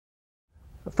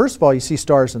First of all, you see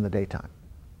stars in the daytime.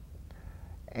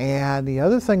 And the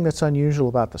other thing that's unusual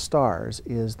about the stars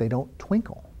is they don't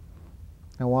twinkle.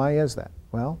 Now, why is that?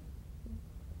 Well,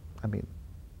 I mean,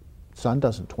 sun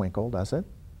doesn't twinkle, does it?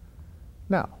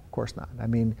 No, of course not. I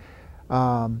mean,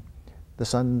 the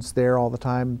sun's there all the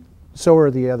time, so are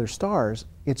the other stars.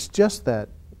 It's just that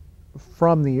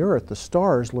from the Earth, the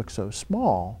stars look so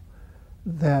small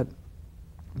that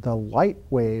the light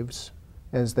waves,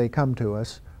 as they come to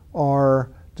us,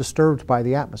 are disturbed by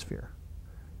the atmosphere.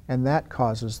 And that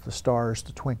causes the stars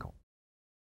to twinkle.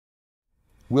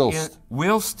 Whilst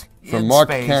from Mark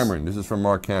space, Cameron. This is from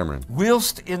Mark Cameron.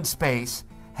 Whilst in space,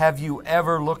 have you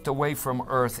ever looked away from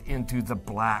Earth into the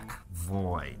black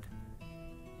void?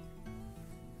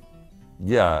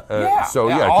 Yeah. All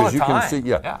because the you can time. see.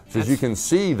 Because you can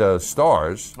see the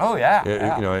stars. Oh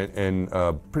yeah. You know, and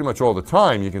pretty much all the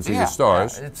time you can see the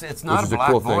stars. Yeah. It's not a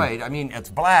black void. I mean, it's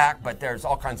black, but there's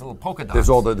all kinds of little polka dots.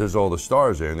 There's all the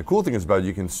stars there, and the cool thing is about it,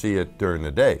 you can see it during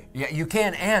the day. Yeah, you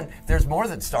can, and there's more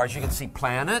than stars. You can see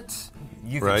planets.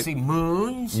 You can see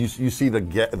moons. You see the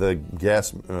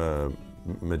gas.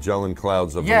 Magellan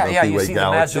clouds of the Milky Way Way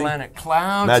galaxy. The Magellanic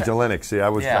clouds. Magellanic. See, I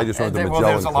just wanted the Magellan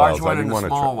there's a large clouds. one and a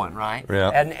small one, right?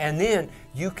 Yeah. And then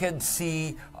you can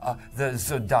see the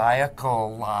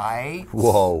zodiacal lights.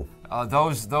 Whoa.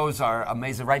 Those are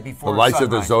amazing. Right before the lights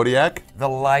sunrise. of the zodiac. The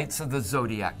lights of the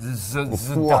zodiac. The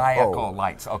zodiacal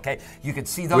lights. Okay, you can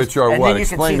see those. Which are and what? Then you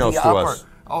Explain can see those the to upper. us.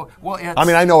 Oh well. I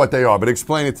mean, I know what they are, but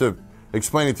explain it to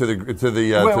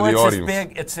the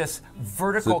audience. It's this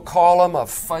vertical column of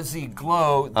fuzzy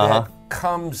glow that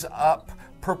comes up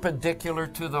perpendicular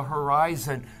to the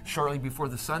horizon shortly before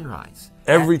the sunrise.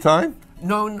 Every time?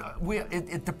 No,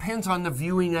 it depends on the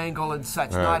viewing angle and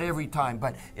such, not every time.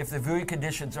 But if the viewing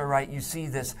conditions are right, you see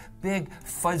this big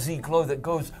fuzzy glow that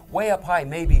goes way up high,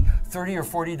 maybe 30 or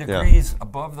 40 degrees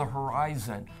above the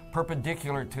horizon,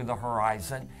 perpendicular to the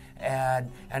horizon.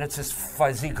 And it's this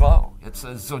fuzzy glow. It's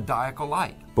a zodiacal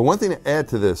light. But one thing to add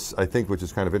to this, I think, which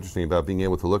is kind of interesting about being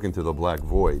able to look into the black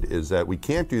void, is that we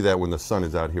can't do that when the sun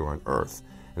is out here on Earth.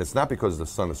 And it's not because the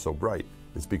sun is so bright.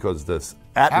 It's because this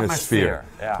atmosphere.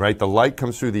 Right? The light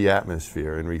comes through the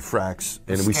atmosphere and refracts,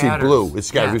 and we see blue. It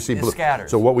scatters. We see blue.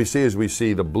 Scatters. So what we see is we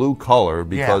see the blue color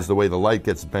because the way the light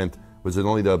gets bent. Was it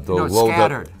only the low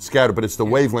scattered, but it's the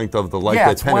wavelength of the light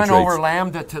that penetrates. Yeah, it's 1 over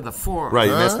lambda to the 4. Right,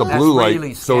 and that's the blue light.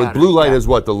 Really so the blue light is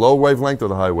what, the low wavelength or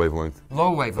the high wavelength?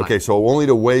 Low wavelength. Okay, so only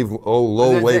the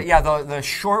low wave. The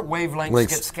short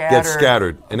wavelengths get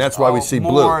scattered, and that's why we see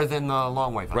blue. More than the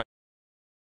long wavelength. Right.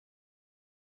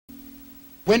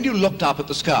 When you looked up at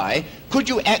the sky, could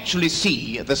you actually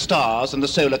see the stars and the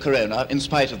solar corona in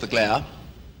spite of the glare?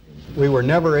 We were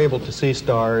never able to see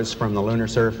stars from the lunar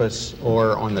surface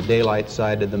or on the daylight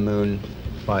side of the moon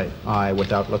by eye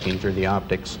without looking through the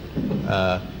optics.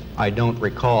 I don't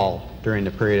recall during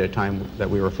the period of time that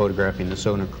we were photographing the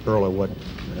solar corona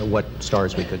what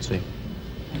stars we could see.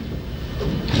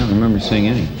 I don't remember seeing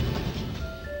any.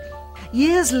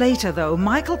 Years later, though,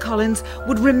 Michael Collins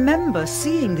would remember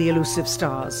seeing the elusive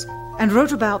stars and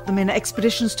wrote about them in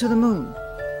Expeditions to the Moon.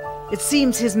 It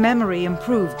seems his memory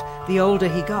improved the older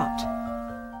he got.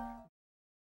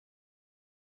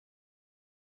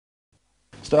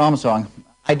 Mr. Armstrong,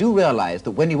 I do realize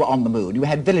that when you were on the moon, you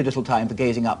had very little time for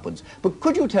gazing upwards. But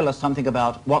could you tell us something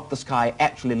about what the sky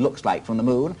actually looks like from the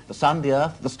moon, the sun, the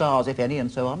earth, the stars, if any, and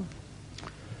so on?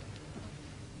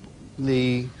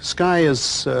 The sky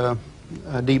is a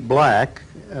deep black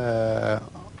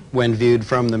when viewed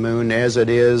from the moon, as it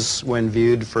is when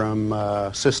viewed from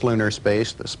cislunar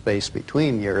space, the space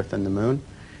between the Earth and the moon.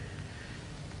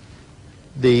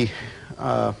 The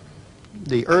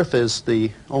Earth is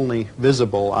the only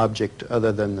visible object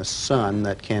other than the sun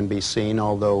that can be seen,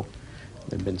 although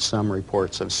there have been some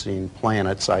reports of seeing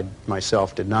planets. I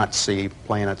myself did not see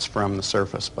planets from the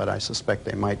surface, but I suspect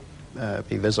they might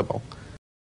be visible.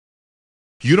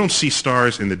 You don't see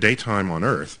stars in the daytime on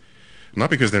Earth, not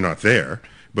because they're not there,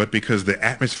 but because the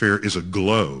atmosphere is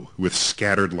aglow with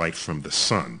scattered light from the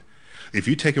sun. If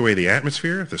you take away the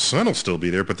atmosphere, the sun will still be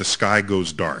there, but the sky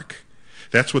goes dark.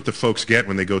 That's what the folks get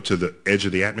when they go to the edge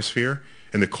of the atmosphere,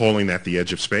 and they're calling that the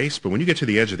edge of space. But when you get to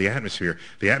the edge of the atmosphere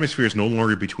is no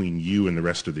longer between you and the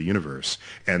rest of the universe,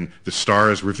 and the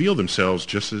stars reveal themselves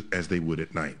just as they would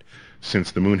at night.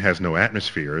 Since the moon has no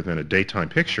atmosphere, then a daytime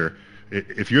picture,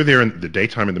 if you're there in the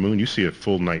daytime of the moon, you see a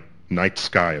full night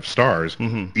sky of stars,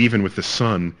 even with the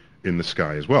sun in the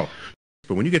sky as well.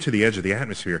 But when you get to the edge of the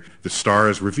atmosphere, the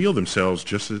stars reveal themselves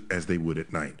just as they would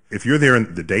at night. If you're there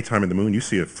in the daytime of the moon, you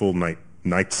see a full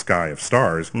night sky of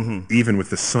stars, even with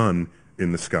the sun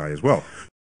in the sky as well.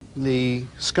 The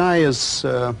sky is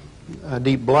a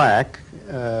deep black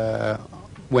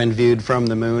when viewed from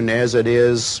the moon, as it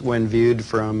is when viewed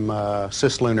from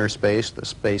cislunar space, the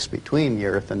space between the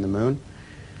Earth and the moon.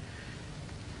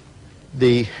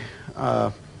 The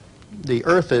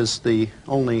Earth is the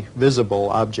only visible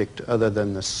object other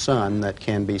than the sun that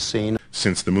can be seen.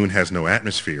 Since the moon has no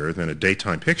atmosphere, then a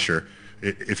daytime picture,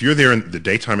 if you're there in the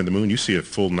daytime of the moon, you see a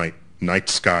full night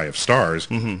sky of stars,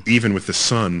 even with the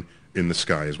sun in the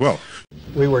sky as well.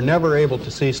 We were never able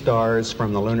to see stars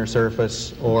from the lunar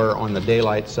surface or on the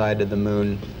daylight side of the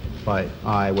moon by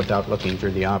eye without looking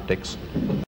through the optics.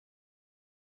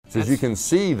 Says you can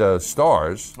see the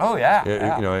stars. Oh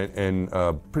yeah, you know, and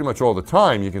pretty much all the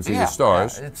time you can see the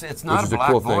stars. Yeah. It's not a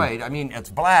black void. I mean, it's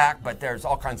black, but there's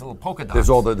all kinds of little polka dots.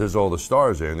 There's all the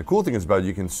stars there, and the cool thing is about it,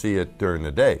 you can see it during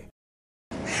the day.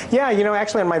 Yeah, you know,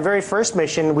 actually on my very first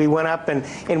mission, we went up and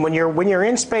when you're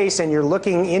in space and you're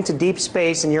looking into deep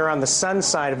space and you're on the sun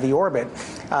side of the orbit,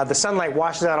 the sunlight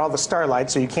washes out all the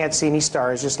starlight, so you can't see any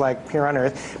stars, just like here on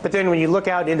Earth. But then when you look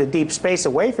out into deep space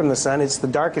away from the sun, it's the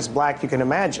darkest black you can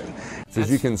imagine. Says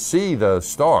you can see the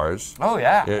stars. Oh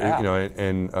yeah, you know,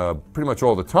 and pretty much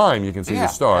all the time you can see the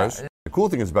stars. The cool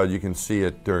thing is about it, you can see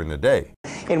it during the day.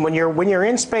 And when you're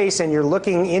in space and you're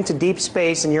looking into deep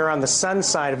space and you're on the sun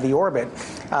side of the orbit,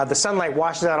 the sunlight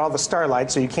washes out all the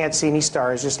starlight, so you can't see any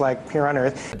stars, just like here on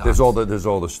Earth. There's all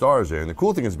the stars there, and the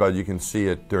cool thing is about it, you can see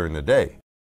it during the day.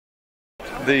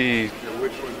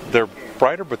 They're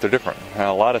brighter, but they're different.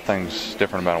 Now, a lot of things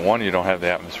different about them. One, you don't have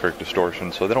the atmospheric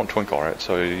distortion, so they don't twinkle, right?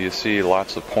 So you see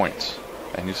lots of points,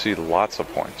 and you see lots of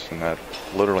points, and that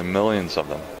literally millions of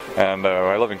them. And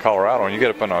I live in Colorado, and you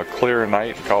get up on a clear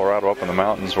night in Colorado up in the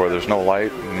mountains where there's no light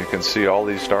and you can see all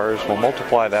these stars. Well,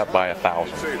 multiply that by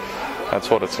 1,000. That's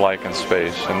what it's like in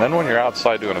space. And then when you're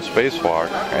outside doing a spacewalk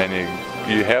and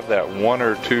you have that one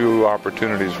or two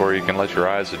opportunities where you can let your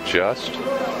eyes adjust,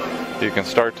 you can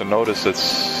start to notice that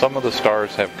some of the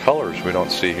stars have colors we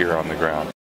don't see here on the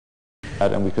ground.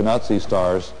 And we could not see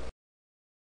stars.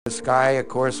 The sky, of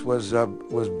course, was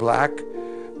black,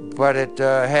 but it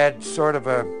had sort of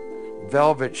a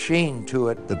velvet sheen to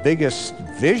it. The biggest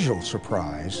visual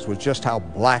surprise was just how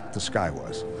black the sky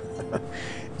was.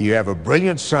 You have a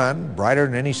brilliant sun, brighter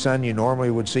than any sun you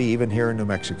normally would see, even here in New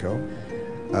Mexico.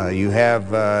 You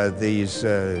have these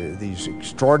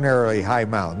extraordinarily high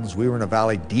mountains. We were in a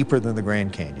valley deeper than the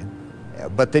Grand Canyon.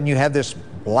 But then you have this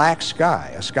black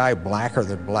sky, a sky blacker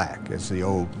than black, as the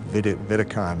old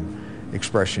Vidicon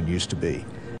expression used to be.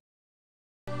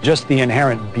 Just the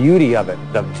inherent beauty of it,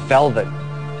 the velvet,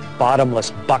 bottomless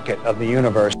bucket of the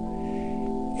universe.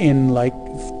 In like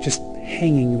just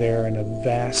hanging there in a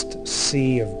vast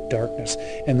sea of darkness,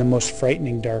 and the most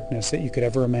frightening darkness that you could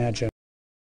ever imagine.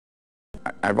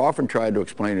 I've often tried to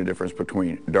explain the difference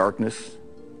between darkness,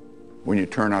 when you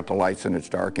turn out the lights and it's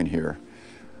dark in here,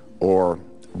 or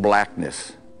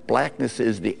blackness. Blackness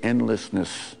is the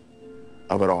endlessness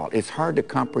of it all. It's hard to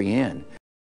comprehend.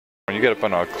 When you get up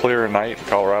on a clear night in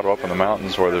Colorado up in the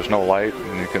mountains where there's no light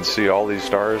and you can see all these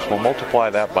stars, well, multiply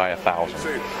that by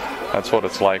 1,000. That's what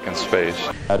it's like in space.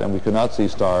 And we could not see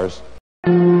stars. I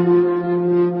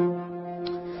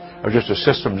was just a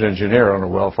systems engineer on a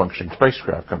well-functioning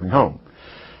spacecraft coming home.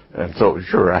 And so,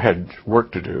 sure, I had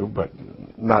work to do, but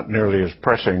not nearly as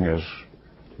pressing as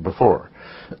before.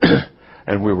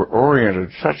 And we were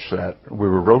oriented such that we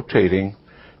were rotating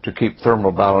to keep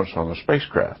thermal balance on the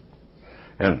spacecraft,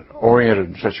 and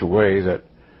oriented in such a way that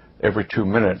every 2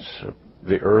 minutes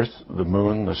the Earth, the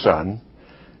Moon, the Sun,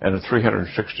 and a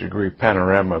 360-degree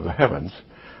panorama of the heavens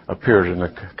appeared in the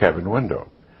cabin window.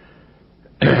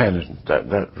 And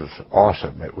that was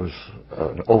awesome. It was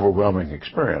an overwhelming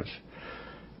experience.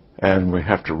 And we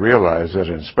have to realize that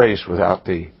in space, without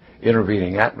the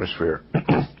intervening atmosphere,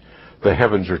 the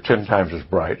heavens are 10 times as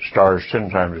bright, stars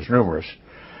 10 times as numerous,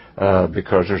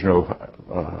 because there's no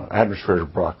atmosphere to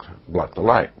block the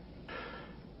light.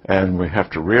 And we have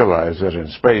to realize that in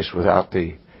space, without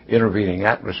the intervening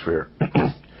atmosphere,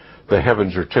 the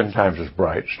heavens are 10 times as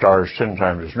bright, stars 10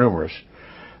 times as numerous,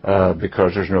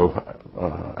 because there's no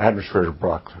atmosphere to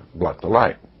block the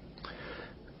light.